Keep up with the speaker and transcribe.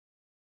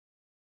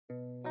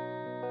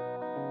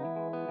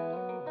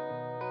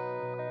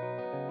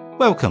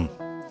Welcome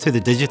to the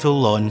digital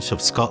launch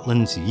of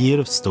Scotland's Year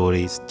of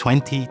Stories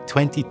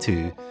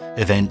 2022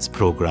 events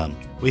programme.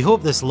 We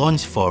hope this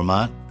launch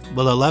format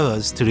will allow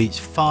us to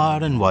reach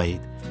far and wide,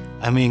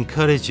 and we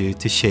encourage you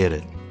to share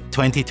it.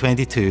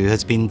 2022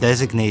 has been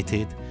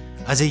designated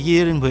as a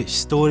year in which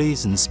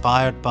stories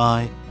inspired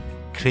by,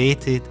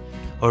 created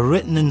or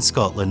written in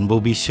Scotland will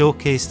be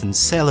showcased and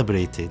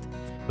celebrated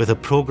with a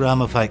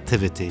programme of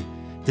activity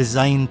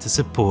designed to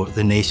support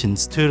the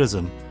nation's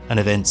tourism and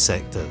events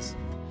sectors,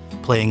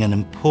 playing an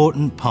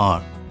important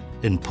part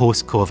in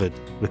post-COVID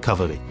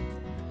recovery.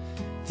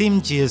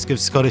 Themed years give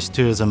Scottish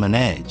tourism an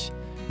edge.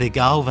 They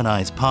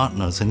galvanise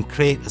partners and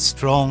create a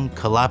strong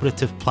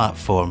collaborative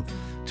platform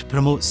to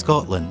promote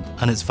Scotland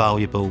and its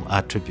valuable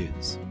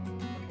attributes.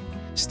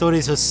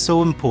 Stories are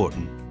so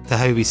important to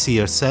how we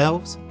see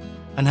ourselves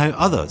and how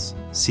others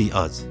see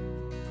us.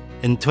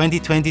 In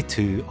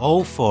 2022,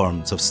 all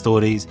forms of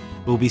stories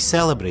will be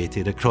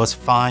celebrated across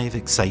 5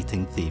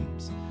 exciting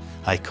themes: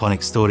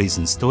 iconic stories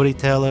and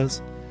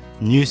storytellers,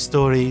 new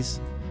stories,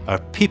 our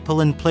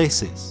people and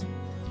places,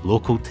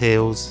 local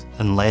tales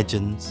and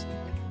legends,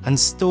 and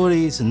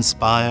stories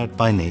inspired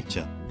by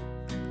nature.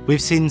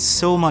 We've seen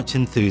so much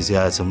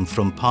enthusiasm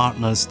from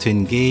partners to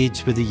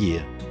engage with the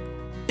year,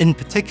 in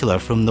particular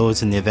from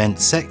those in the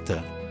events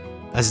sector,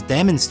 as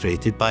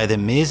demonstrated by the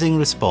amazing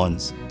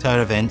response to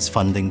our events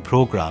funding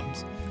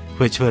programmes,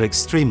 which were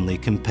extremely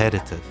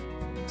competitive.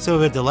 So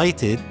we're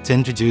delighted to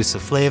introduce a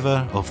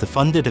flavour of the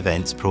funded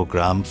events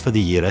programme for the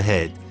year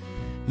ahead,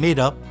 made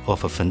up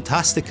of a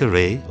fantastic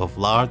array of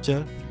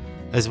larger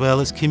as well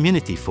as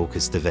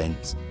community-focused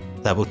events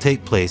that will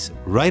take place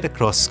right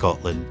across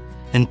Scotland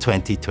in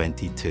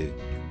 2022.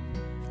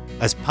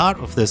 As part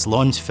of this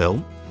launch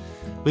film,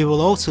 we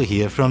will also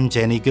hear from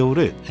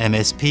Gilruth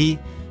MSP,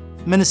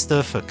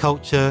 Minister for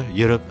Culture,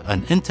 Europe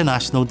and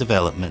International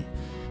Development,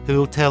 who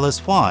will tell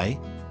us why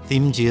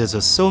themed years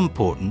are so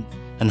important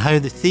and how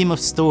the theme of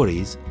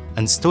stories,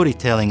 and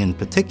storytelling in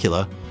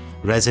particular,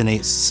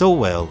 resonates so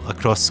well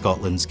across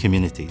Scotland's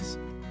communities.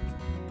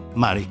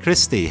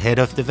 Christie, Head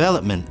of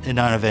Development in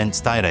our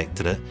Events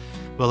Directorate,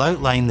 will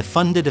outline the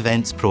funded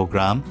events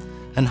programme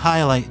and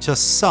highlight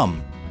just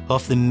some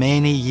of the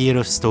many Year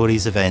of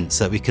Stories events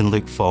that we can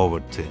look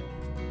forward to.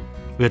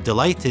 We're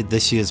delighted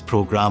this year's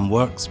programme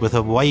works with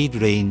a wide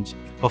range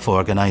of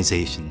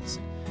organisations,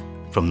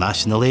 from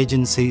national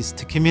agencies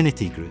to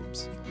community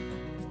groups,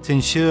 to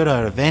ensure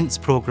our events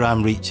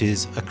programme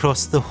reaches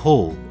across the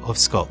whole of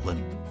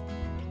Scotland.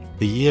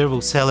 The year will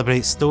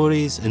celebrate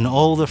stories in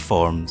all their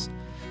forms,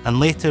 and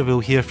later we'll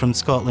hear from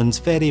Scotland's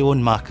very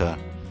own Makar,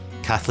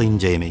 Kathleen.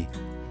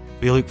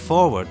 We look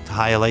forward to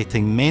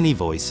highlighting many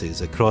voices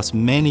across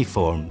many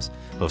forms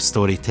of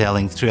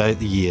storytelling throughout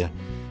the year,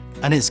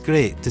 and it's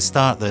great to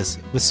start this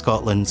with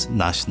Scotland's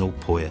national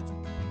poet.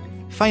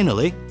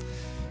 Finally,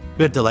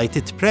 we're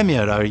delighted to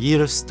premiere our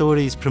Year of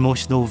Stories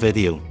promotional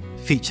video,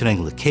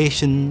 featuring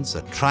locations,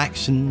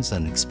 attractions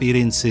and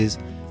experiences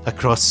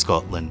across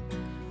Scotland,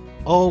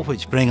 all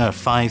which bring our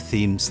 5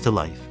 themes to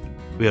life.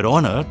 We are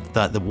honoured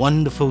that the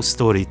wonderful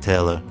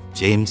storyteller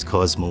James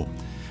Cosmo,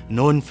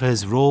 known for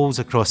his roles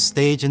across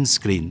stage and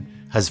screen,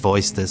 has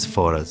voiced this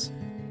for us.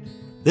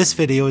 This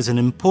video is an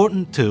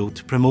important tool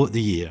to promote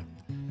the year,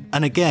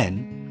 and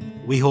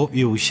again, we hope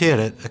you will share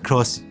it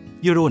across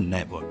your own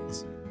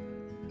networks.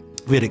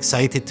 We're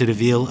excited to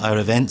reveal our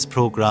events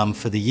programme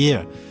for the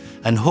year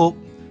and hope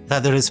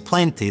that there is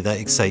plenty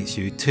that excites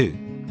you too.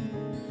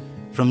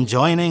 From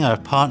joining our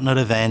partner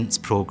events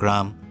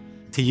programme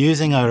to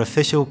using our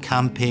official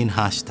campaign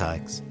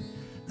hashtags,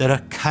 there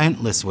are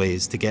countless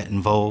ways to get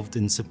involved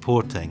in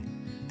supporting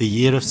the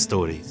Year of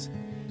Stories,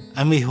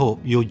 and we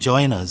hope you'll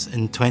join us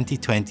in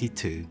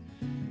 2022,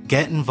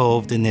 get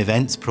involved in the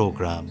events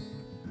programme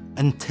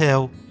and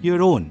tell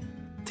your own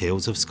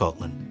tales of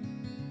Scotland.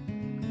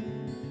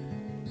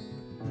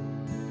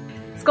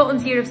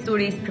 Scotland's Year of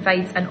Stories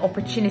provides an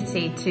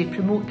opportunity to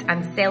promote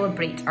and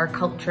celebrate our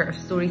culture of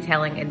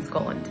storytelling in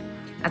Scotland.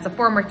 As a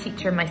former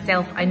teacher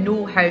myself, I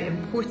know how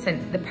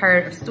important the power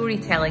of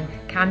storytelling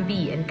can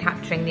be in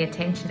capturing the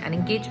attention and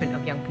engagement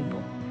of young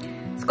people.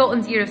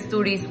 Scotland's Year of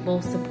Stories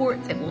will support,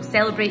 it will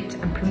celebrate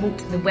and promote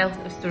the wealth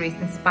of stories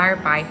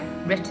inspired by,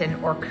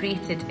 written or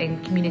created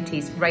in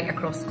communities right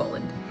across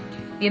Scotland.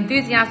 The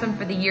enthusiasm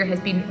for the year has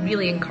been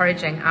really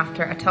encouraging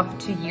after a tough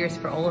 2 years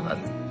for all of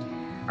us.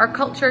 Our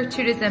culture,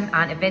 tourism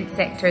and event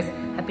sectors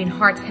have been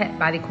hard hit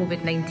by the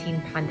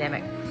COVID-19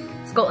 pandemic.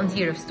 Scotland's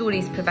Year of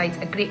Stories provides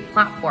a great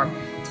platform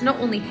to not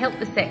only help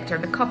the sector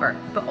recover,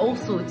 but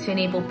also to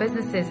enable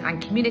businesses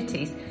and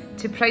communities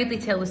to proudly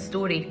tell the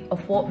story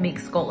of what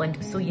makes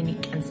Scotland so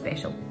unique and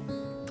special.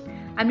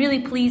 I'm really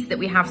pleased that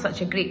we have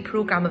such a great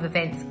programme of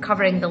events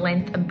covering the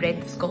length and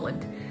breadth of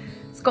Scotland.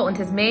 Scotland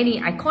has many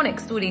iconic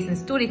stories and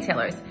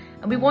storytellers,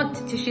 and we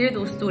want to share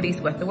those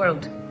stories with the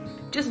world.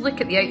 Just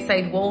look at the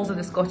outside walls of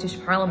the Scottish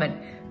Parliament,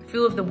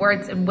 full of the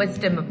words and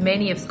wisdom of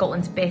many of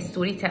Scotland's best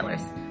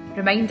storytellers,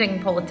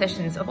 reminding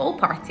politicians of all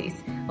parties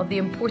of the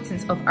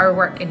importance of our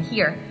work in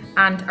here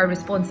and our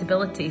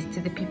responsibilities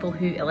to the people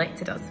who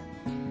elected us.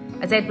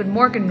 As Edwin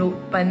Morgan wrote,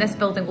 when this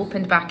building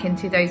opened back in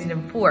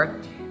 2004,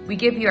 we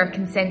give you our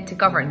consent to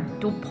govern,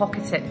 don't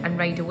pocket it and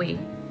ride away.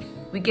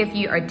 We give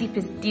you our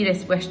deepest,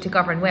 dearest wish to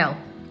govern well,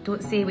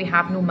 don't say we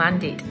have no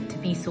mandate to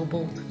be so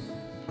bold.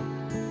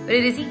 But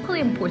it is equally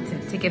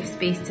important to give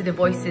space to the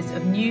voices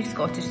of new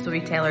Scottish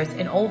storytellers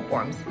in all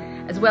forms,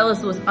 as well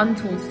as those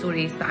untold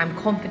stories that I'm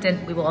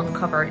confident we will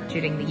uncover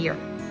during the year.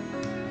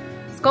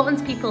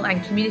 Scotland's people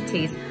and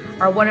communities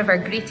are one of our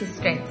greatest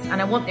strengths,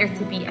 and I want there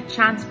to be a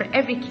chance for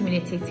every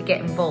community to get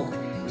involved,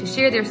 to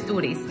share their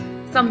stories,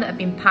 some that have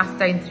been passed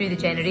down through the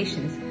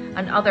generations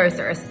and others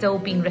that are still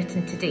being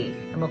written today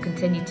and will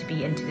continue to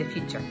be into the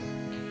future.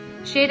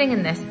 Sharing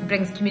in this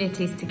brings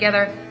communities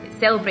together, it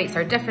celebrates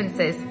our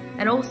differences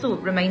and also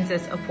reminds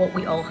us of what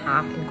we all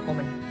have in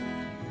common.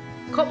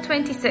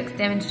 COP26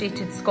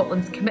 demonstrated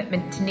Scotland's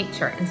commitment to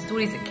nature and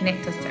stories that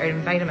connect us to our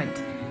environment,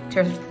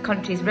 to our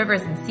country's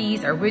rivers and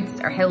seas, our woods,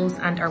 our hills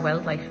and our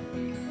wildlife.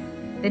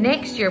 The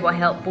next year will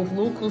help both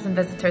locals and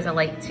visitors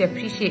alike to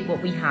appreciate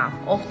what we have,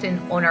 often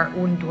on our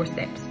own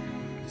doorsteps.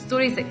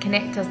 Stories that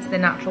connect us to the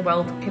natural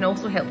world can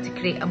also help to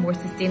create a more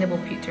sustainable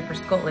future for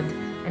Scotland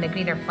and a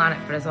greener planet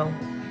for us all.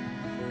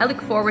 I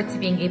look forward to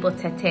being able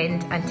to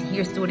attend and to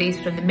hear stories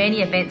from the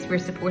many events we're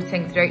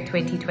supporting throughout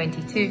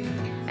 2022.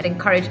 I'd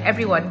encourage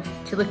everyone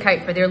to look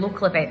out for their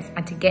local events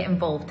and to get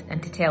involved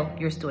and to tell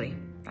your story.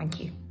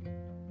 Thank you.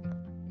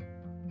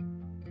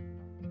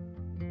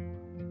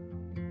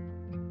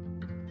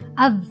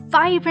 A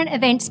vibrant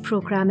events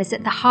programme is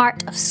at the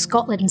heart of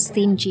Scotland's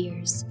themed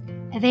years.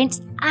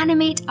 Events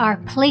animate our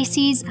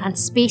places and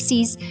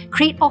spaces,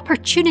 create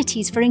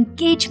opportunities for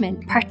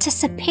engagement,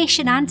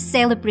 participation and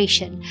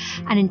celebration,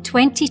 and in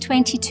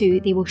 2022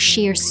 they will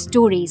share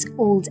stories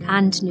old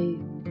and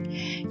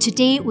new.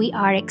 Today we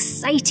are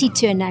excited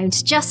to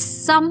announce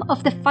just some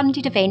of the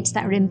funded events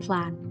that are in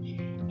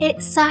plan.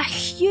 It's a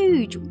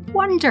huge,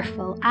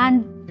 wonderful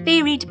and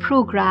varied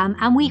programme,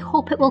 and we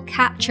hope it will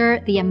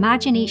capture the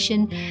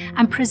imagination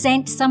and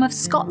present some of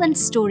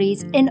Scotland's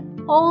stories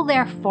in all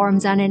their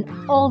forms and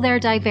in all their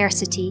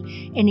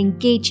diversity in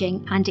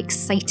engaging and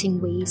exciting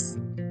ways.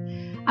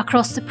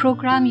 Across the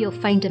programme you'll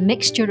find a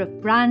mixture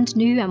of brand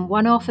new and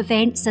one-off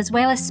events as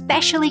well as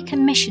specially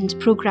commissioned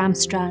programme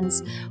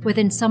strands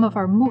within some of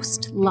our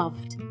most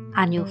loved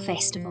annual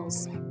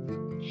festivals.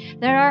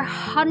 There are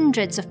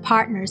hundreds of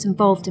partners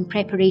involved in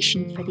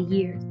preparation for the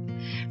year,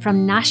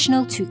 from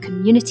national to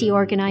community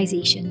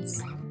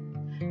organisations.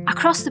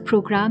 Across the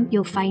programme,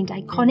 you'll find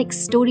iconic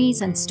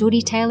stories and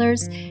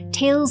storytellers,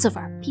 tales of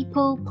our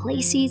people,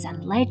 places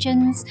and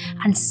legends,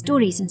 and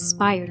stories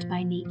inspired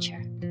by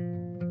nature.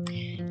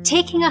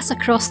 Taking us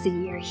across the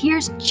year,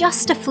 here's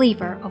just a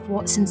flavour of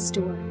what's in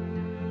store.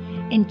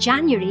 In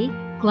January,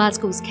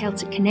 Glasgow's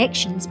Celtic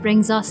Connections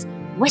brings us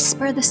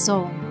Whisper the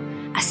Song,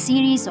 a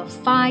series of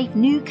 5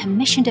 new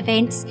commissioned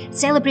events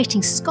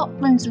celebrating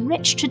Scotland's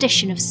rich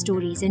tradition of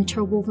stories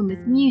interwoven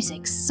with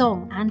music,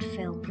 song and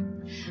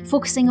film,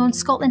 focusing on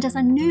Scotland as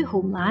a new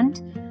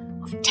homeland,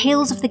 of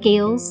tales of the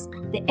Gaels,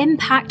 the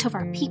impact of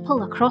our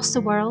people across the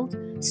world,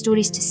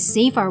 stories to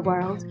save our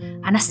world,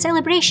 and a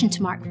celebration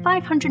to mark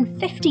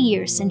 550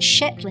 years since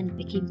Shetland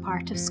became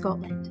part of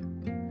Scotland.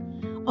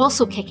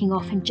 Also kicking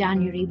off in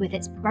January with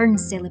its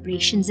Burns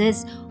celebrations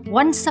is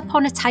Once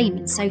Upon a Time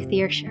in South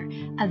Ayrshire,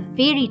 a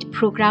varied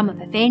programme of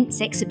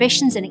events,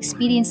 exhibitions and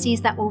experiences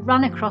that will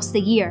run across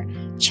the year,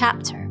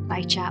 chapter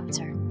by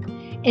chapter.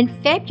 In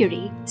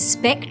February,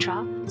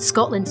 Spectra,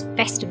 Scotland's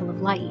Festival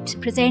of Light,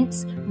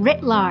 presents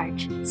Writ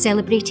Large,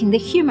 celebrating the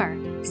humour,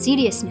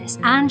 seriousness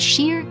and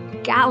sheer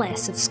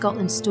gallus of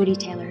Scotland's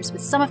storytellers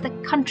with some of the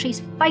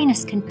country's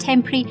finest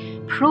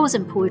contemporary prose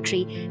and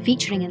poetry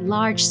featuring in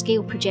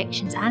large-scale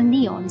projections and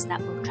neons that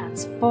will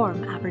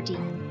transform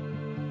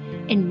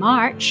Aberdeen. In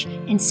March,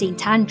 in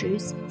St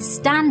Andrews,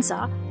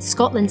 Stanza,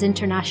 Scotland's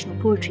International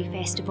Poetry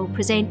Festival,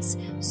 presents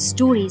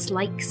Stories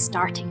Like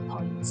Starting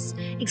Points,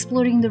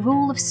 exploring the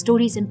role of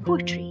stories in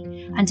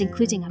poetry and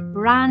including a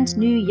brand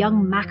new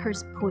Young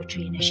Makar's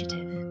Poetry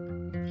Initiative.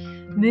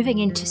 Moving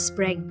into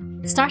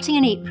spring, starting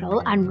in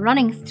April and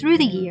running through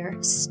the year,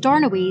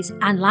 Stornaways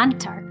and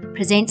Lantar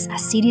presents a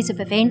series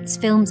of events,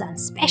 films and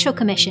special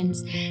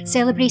commissions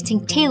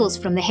celebrating tales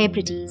from the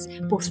Hebrides,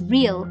 both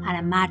real and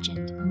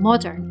imagined,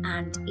 modern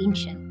and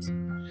ancient.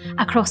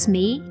 Across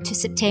May to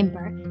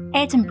September,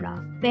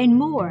 Edinburgh,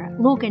 Benmore,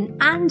 Logan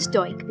and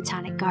Doig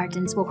Botanic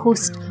Gardens will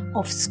host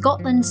Of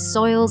Scotland's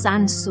Soils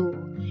and Soul.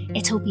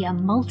 It'll be a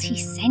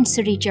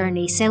multi-sensory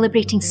journey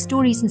celebrating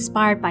stories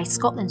inspired by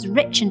Scotland's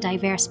rich and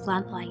diverse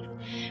plant life,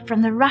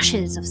 from the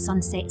rushes of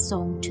Sunset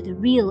Song to the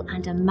real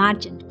and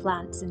imagined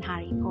plants in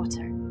Harry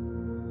Potter.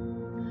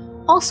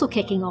 Also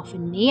kicking off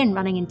in May and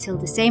running until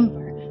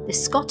December, the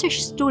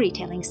Scottish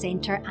Storytelling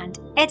Centre and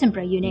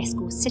Edinburgh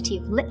UNESCO City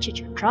of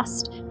Literature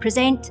Trust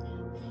present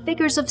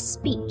Figures of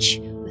Speech,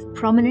 with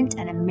prominent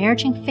and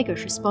emerging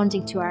figures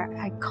responding to our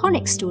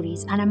iconic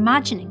stories and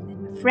imagining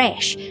them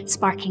afresh,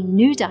 sparking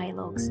new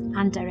dialogues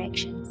and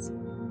directions.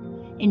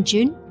 In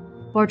June,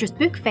 Borders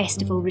Book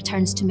Festival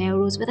returns to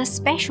Melrose with a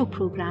special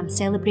programme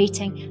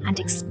celebrating and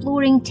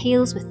exploring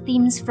tales with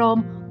themes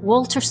from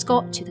Walter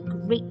Scott to the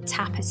Great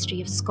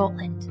Tapestry of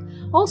Scotland.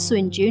 Also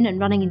in June and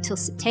running until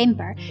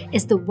September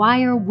is the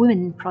Wire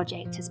Women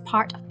project as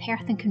part of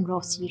Perth and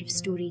Kinross Year of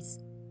Stories.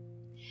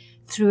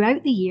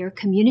 Throughout the year,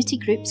 community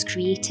groups,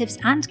 creatives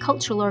and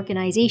cultural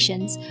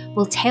organisations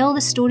will tell the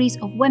stories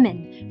of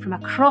women from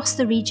across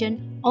the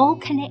region, all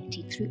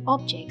connected through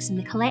objects in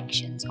the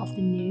collections of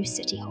the new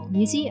City Hall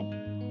Museum.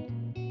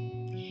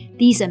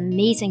 These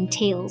amazing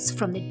tales,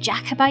 from the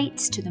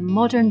Jacobites to the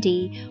modern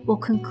day, will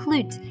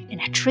conclude in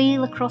a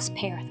trail across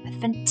Perth with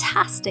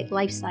fantastic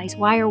life-size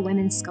wire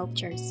women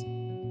sculptures.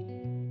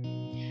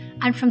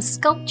 And from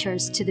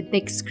sculptures to the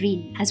big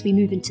screen as we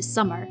move into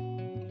summer.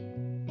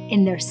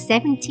 In their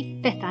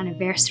 75th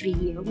anniversary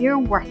year, we are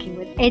working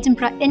with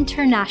Edinburgh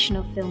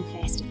International Film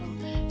Festival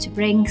to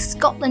bring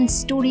Scotland's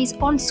stories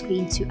on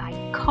screen to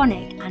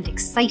iconic and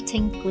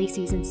exciting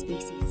places and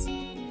spaces.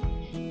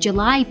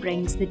 July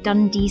brings the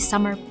Dundee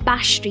Summer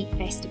Bash Street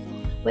Festival,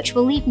 which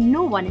will leave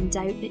no one in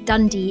doubt that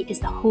Dundee is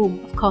the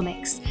home of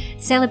comics,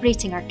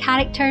 celebrating our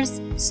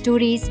characters,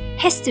 stories,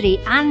 history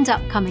and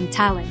upcoming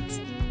talent.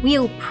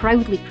 We'll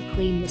proudly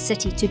proclaim the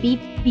city to be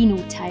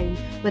Beano Town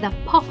with a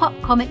pop-up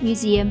comic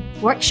museum,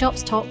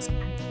 workshops, talks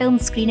and film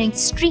screening,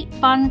 street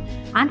fun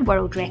and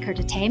world record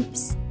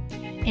attempts.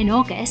 In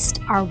August,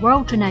 our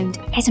world-renowned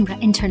Edinburgh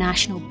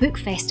International Book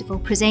Festival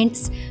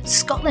presents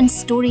Scotland's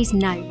Stories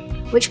Now,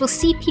 which will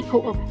see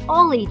people of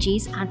all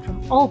ages and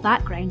from all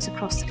backgrounds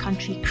across the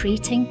country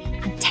creating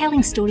and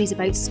telling stories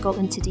about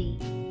Scotland today,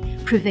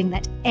 proving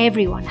that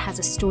everyone has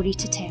a story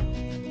to tell.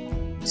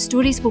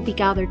 Stories will be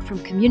gathered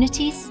from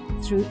communities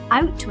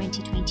throughout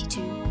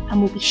 2022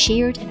 and will be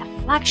shared in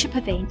a flagship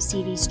event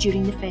series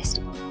during the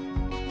festival.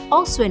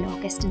 Also in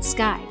August in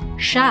Skye,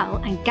 Shal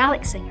and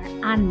Gaelic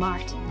singer Anne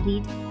Martin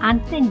lead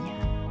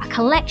Anthenya, a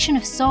collection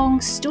of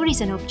songs,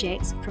 stories and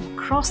objects from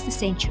across the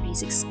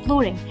centuries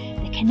exploring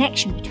the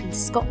connection between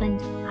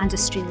Scotland and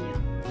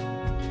Australia.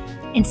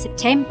 In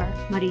September,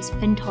 Murray's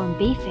Findhorn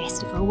Bay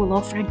Festival will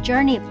offer a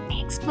journey of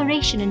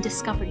exploration and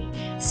discovery,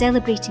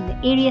 celebrating the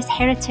area's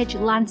heritage,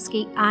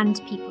 landscape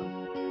and people.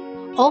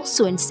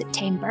 Also in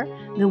September,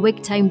 the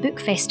Wigtown Book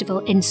Festival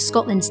in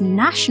Scotland's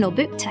national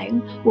book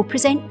town will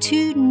present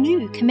two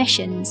new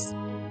commissions: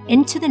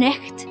 Into the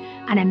Nicht,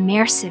 an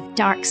immersive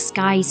dark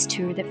skies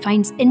tour that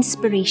finds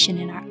inspiration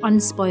in our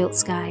unspoilt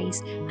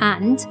skies,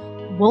 and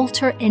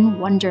Walter in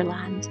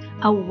Wonderland,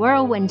 a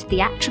whirlwind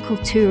theatrical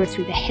tour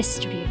through the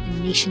history of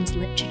the nation's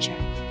literature.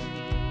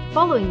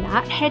 Following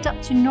that, head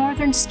up to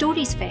Northern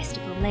Stories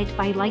Festival led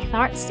by Leith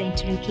Arts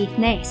Centre in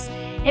Caithness.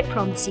 It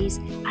promises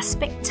a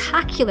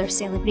spectacular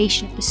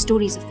celebration of the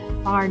stories of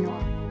the far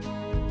north.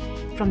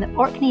 From the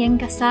Orkney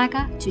Inga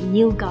saga to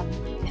Neil Gunn,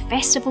 the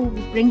festival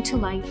will bring to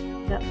life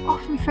the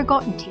often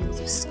forgotten tales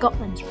of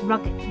Scotland's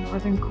rugged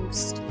northern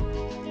coast.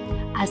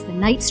 As the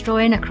nights draw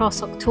in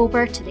across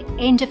October to the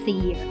end of the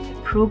year,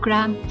 the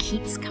programme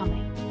keeps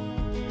coming.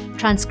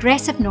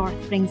 Transgressive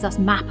North brings us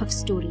Map of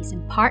Stories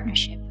in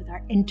partnership with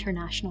our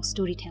International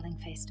Storytelling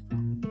Festival.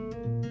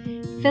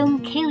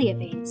 Film Ceilidh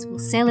events will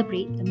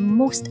celebrate the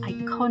most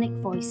iconic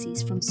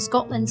voices from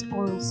Scotland's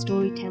oral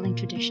storytelling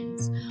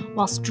traditions,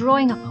 whilst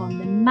drawing upon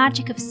the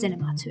magic of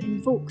cinema to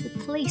invoke the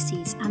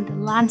places and the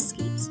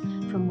landscapes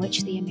from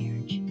which they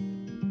emerge.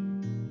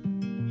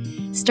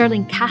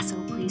 Stirling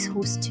Castle plays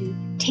host to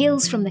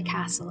Tales from the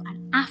Castle,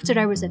 an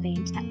after-hours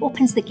event that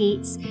opens the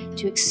gates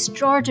to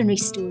extraordinary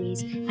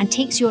stories and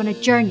takes you on a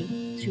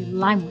journey through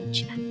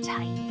language and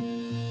time.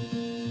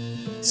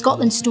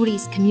 Scotland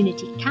Stories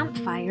community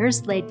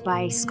campfires, led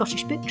by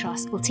Scottish Book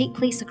Trust, will take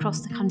place across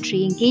the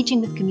country, engaging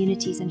with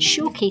communities and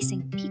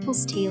showcasing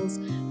people's tales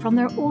from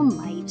their own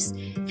lives,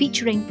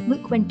 featuring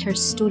Luke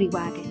Winter's Story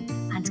Wagon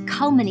and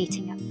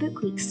culminating at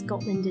Book Week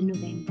Scotland in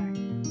November.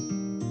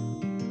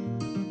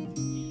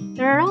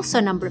 There are also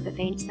a number of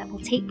events that will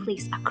take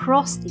place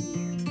across the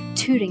year,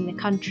 touring the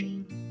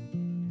country.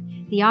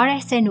 The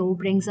RSNO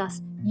brings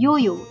us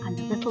Yo-Yo and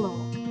the Little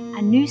Og,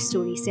 a new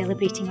story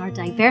celebrating our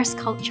diverse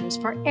cultures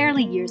for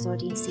early years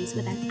audiences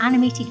with an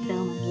animated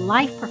film and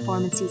live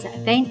performances at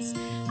events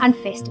and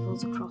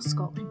festivals across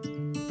Scotland.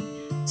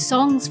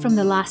 Songs from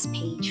the Last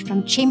Page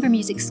from Chamber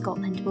Music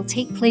Scotland will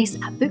take place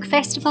at book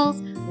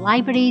festivals,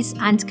 libraries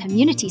and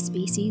community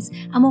spaces,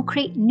 and will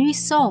create new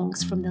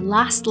songs from the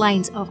last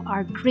lines of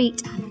our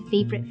great and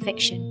favourite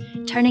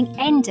fiction, turning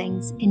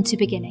endings into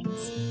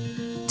beginnings.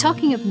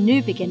 Talking of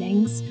new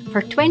beginnings,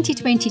 for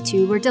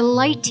 2022 we're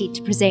delighted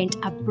to present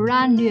a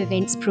brand new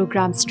events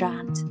programme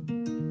strand.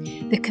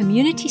 The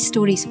Community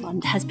Stories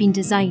Fund has been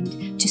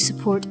designed to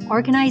support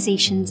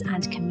organisations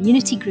and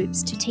community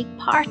groups to take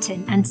part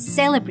in and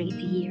celebrate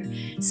the year,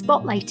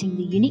 spotlighting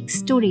the unique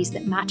stories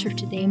that matter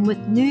to them with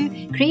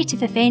new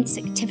creative events,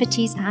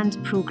 activities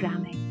and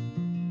programming.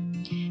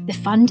 The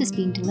fund is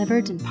being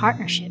delivered in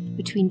partnership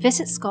between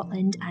Visit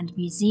Scotland and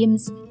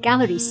Museums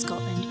Galleries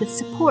Scotland with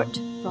support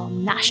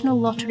from National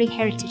Lottery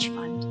Heritage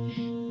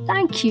Fund.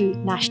 Thank you,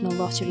 National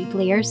Lottery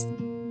players.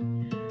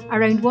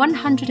 Around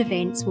 100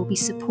 events will be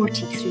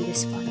supported through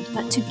this fund,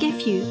 but to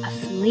give you a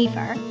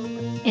flavour,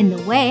 in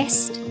the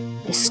West,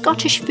 the the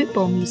Scottish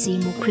Football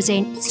Museum will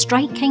present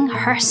Striking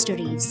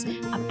Herstories,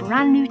 a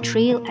brand new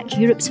trail at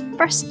Europe's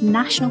first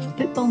national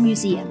football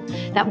museum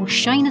that will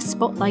shine a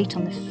spotlight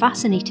on the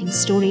fascinating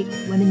story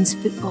of women's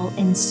football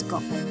in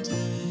Scotland.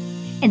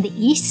 In the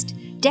East,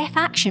 Deaf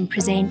Action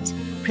present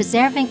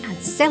Preserving and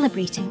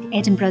Celebrating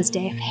Edinburgh's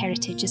Deaf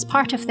Heritage as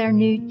part of their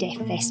new Deaf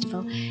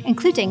Festival,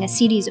 including a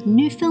series of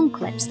new film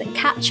clips that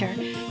capture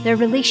their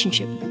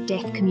relationship with the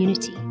deaf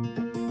community.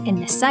 In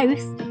the South,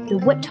 the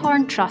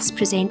Whiphorn Trust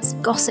presents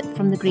Gossip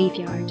from the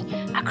Graveyard,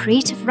 a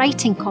creative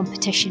writing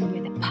competition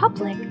where the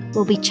public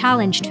will be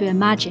challenged to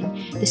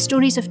imagine the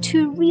stories of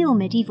two real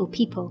medieval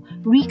people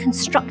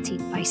reconstructed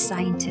by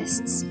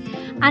scientists.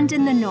 And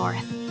in the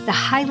North, the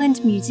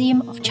Highland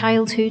Museum of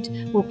Childhood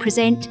will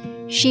present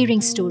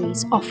Sharing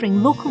Stories,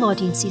 offering local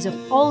audiences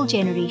of all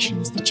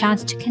generations the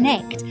chance to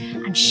connect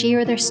and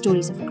share their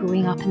stories of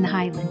growing up in the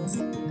Highlands.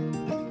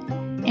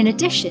 In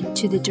addition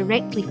to the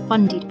directly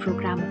funded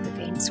programme of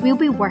events, we'll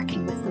be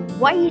working with the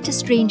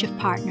widest range of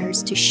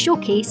partners to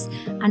showcase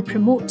and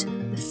promote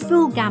the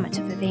full gamut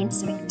of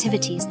events and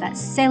activities that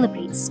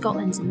celebrate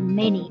Scotland's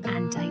many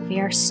and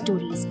diverse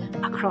stories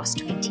across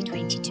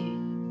 2022.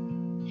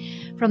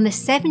 From the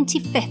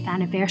 75th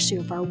anniversary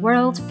of our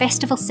World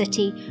Festival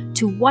City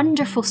to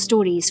wonderful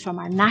stories from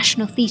our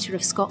National Theatre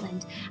of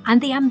Scotland and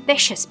the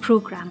ambitious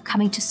programme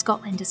coming to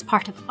Scotland as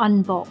part of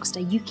Unboxed,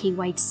 a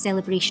UK-wide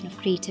celebration of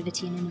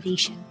creativity and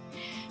innovation.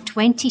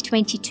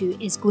 2022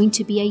 is going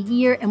to be a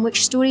year in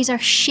which stories are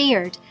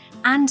shared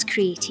and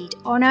created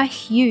on a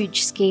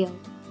huge scale.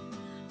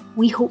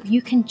 We hope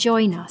you can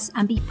join us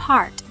and be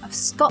part of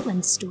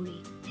Scotland's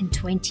story in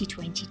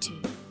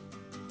 2022.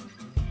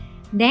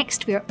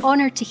 Next, we are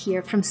honoured to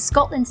hear from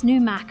Scotland's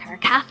new Makar,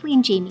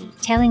 Kathleen Jamie,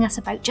 telling us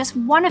about just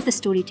one of the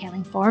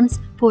storytelling forms,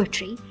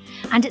 poetry,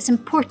 and its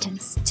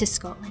importance to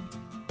Scotland.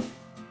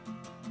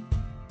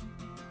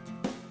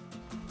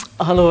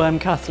 Hello, I'm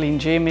Kathleen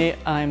Jamie.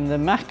 I'm the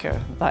Makar,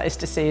 that is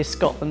to say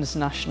Scotland's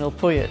national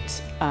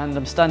poet, and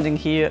I'm standing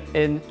here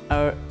in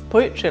our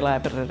poetry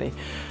library.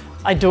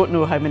 I don't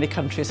know how many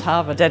countries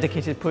have a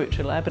dedicated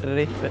poetry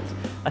library, but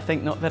I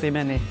think not very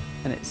many.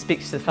 And it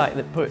speaks to the fact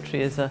that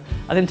poetry is an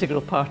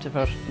integral part of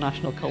our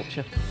national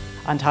culture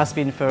and has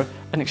been for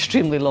an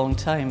extremely long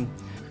time.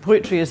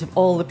 Poetry is of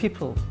all the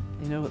people,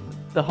 you know,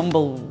 the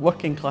humble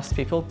working class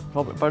people.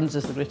 Robert Burns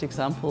is a great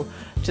example,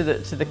 to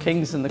the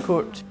kings and the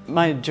court.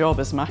 My job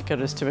as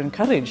Makar is to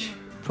encourage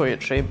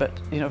poetry, but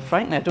you know,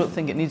 frankly, I don't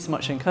think it needs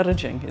much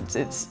encouraging.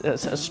 It's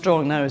as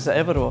strong now as it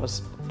ever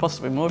was,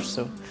 possibly more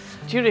so.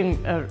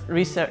 During our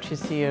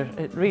researches here,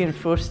 it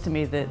reinforced to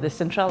me the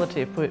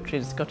centrality of poetry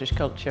in Scottish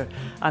culture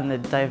and the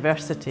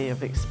diversity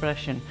of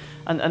expression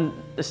and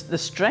the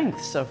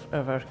strengths of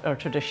our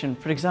tradition.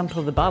 For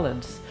example, the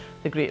ballads,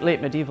 the great late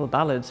medieval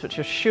ballads, which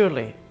are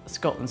surely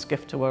Scotland's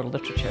gift to world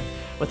literature,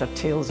 with their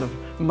tales of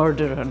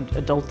murder and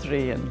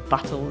adultery and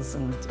battles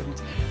and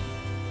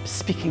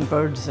speaking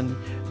birds and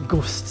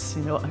ghosts,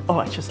 you know. Oh,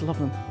 I just love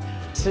them.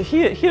 So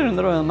here in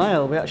the Royal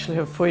Mile, we actually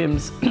have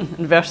poems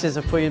and verses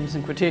of poems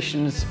and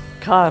quotations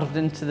carved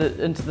into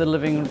the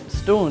living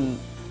stone.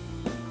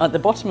 At the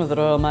bottom of the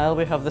Royal Mile,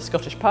 we have the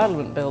Scottish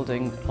Parliament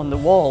building. On the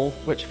wall,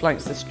 which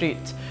flanks the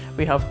street,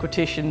 we have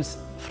quotations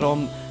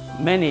from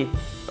many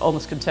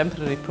almost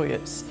contemporary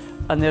poets,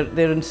 and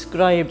they're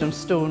inscribed on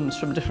stones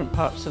from different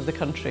parts of the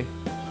country.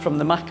 From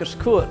the Maker's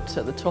Court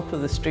at the top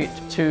of the street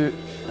to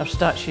our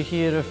statue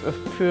here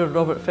of poor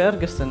Robert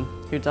Ferguson,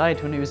 who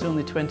died when he was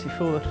only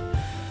 24,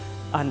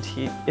 and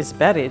he is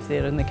buried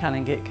there in the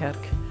Canongate Kirk.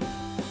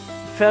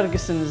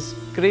 Ferguson's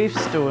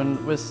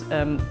gravestone was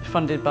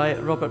funded by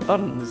Robert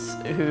Burns,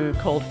 who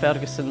called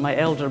Ferguson my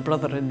elder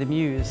brother in the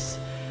Muse.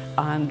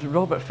 And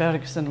Robert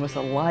Ferguson was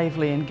a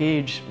lively,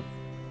 engaged,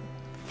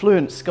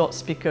 fluent Scots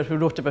speaker who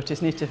wrote about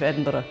his native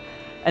Edinburgh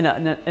in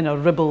a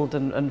ribald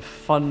and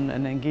fun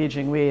and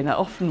engaging way. And I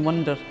often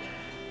wonder,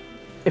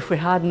 if we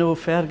had no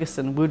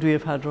Ferguson, would we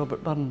have had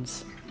Robert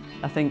Burns?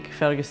 I think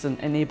Ferguson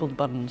enabled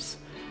Burns.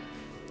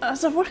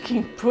 As a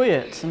working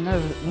poet, and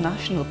now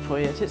national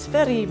poet, it's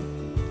very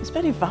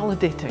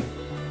validating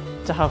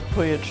to have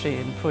poetry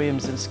and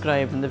poems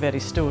inscribed in the very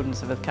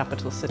stones of the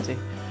capital city.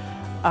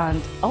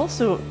 And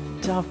also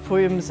to have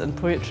poems and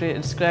poetry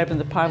inscribed in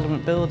the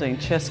Parliament building,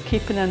 just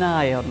keeping an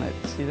eye on it,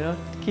 you know,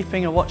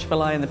 keeping a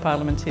watchful eye on the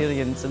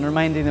parliamentarians and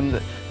reminding them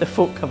that the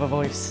folk have a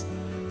voice.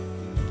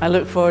 I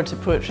look forward to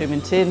poetry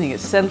maintaining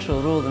its central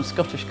role in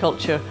Scottish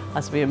culture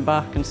as we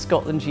embark on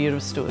Scotland's Year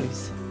of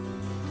Stories.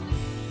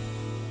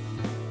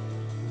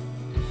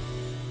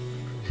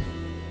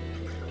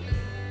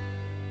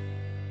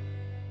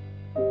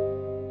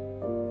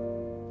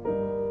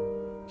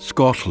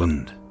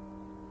 Scotland,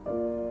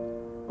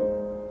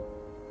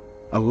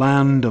 a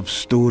land of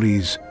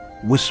stories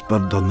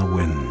whispered on the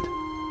wind,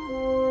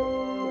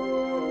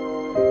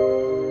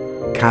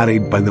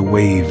 carried by the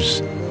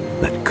waves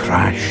that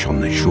crash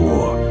on the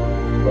shore.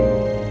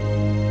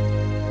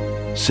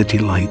 City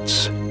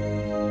lights,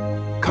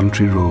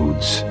 country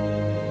roads,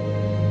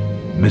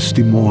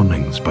 misty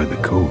mornings by the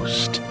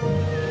coast.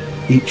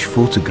 Each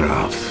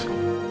photograph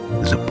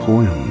is a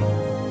poem,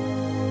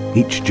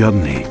 Each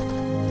journey,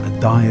 a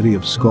diary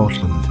of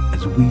Scotland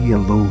as we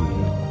alone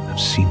have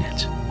seen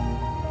it.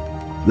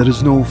 There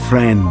is no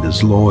friend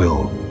as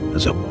loyal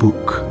as a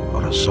book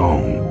or a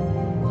song,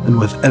 and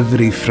with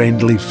every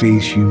friendly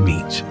face you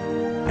meet,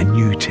 a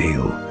new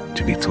tale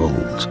to be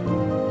told,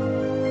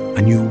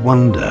 a new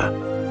wonder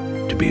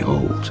to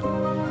behold,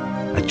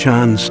 a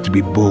chance to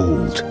be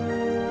bold,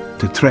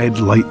 to tread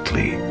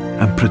lightly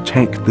and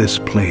protect this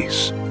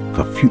place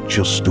for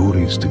future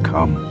stories to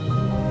come.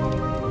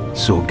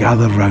 So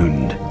gather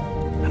round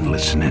and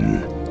listen in.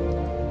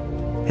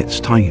 It's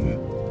time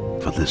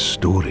for this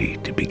story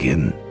to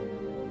begin.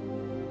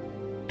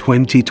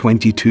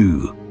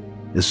 2022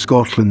 is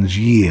Scotland's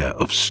year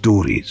of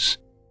stories.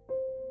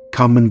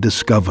 Come and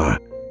discover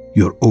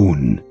your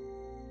own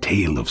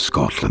tale of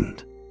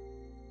Scotland.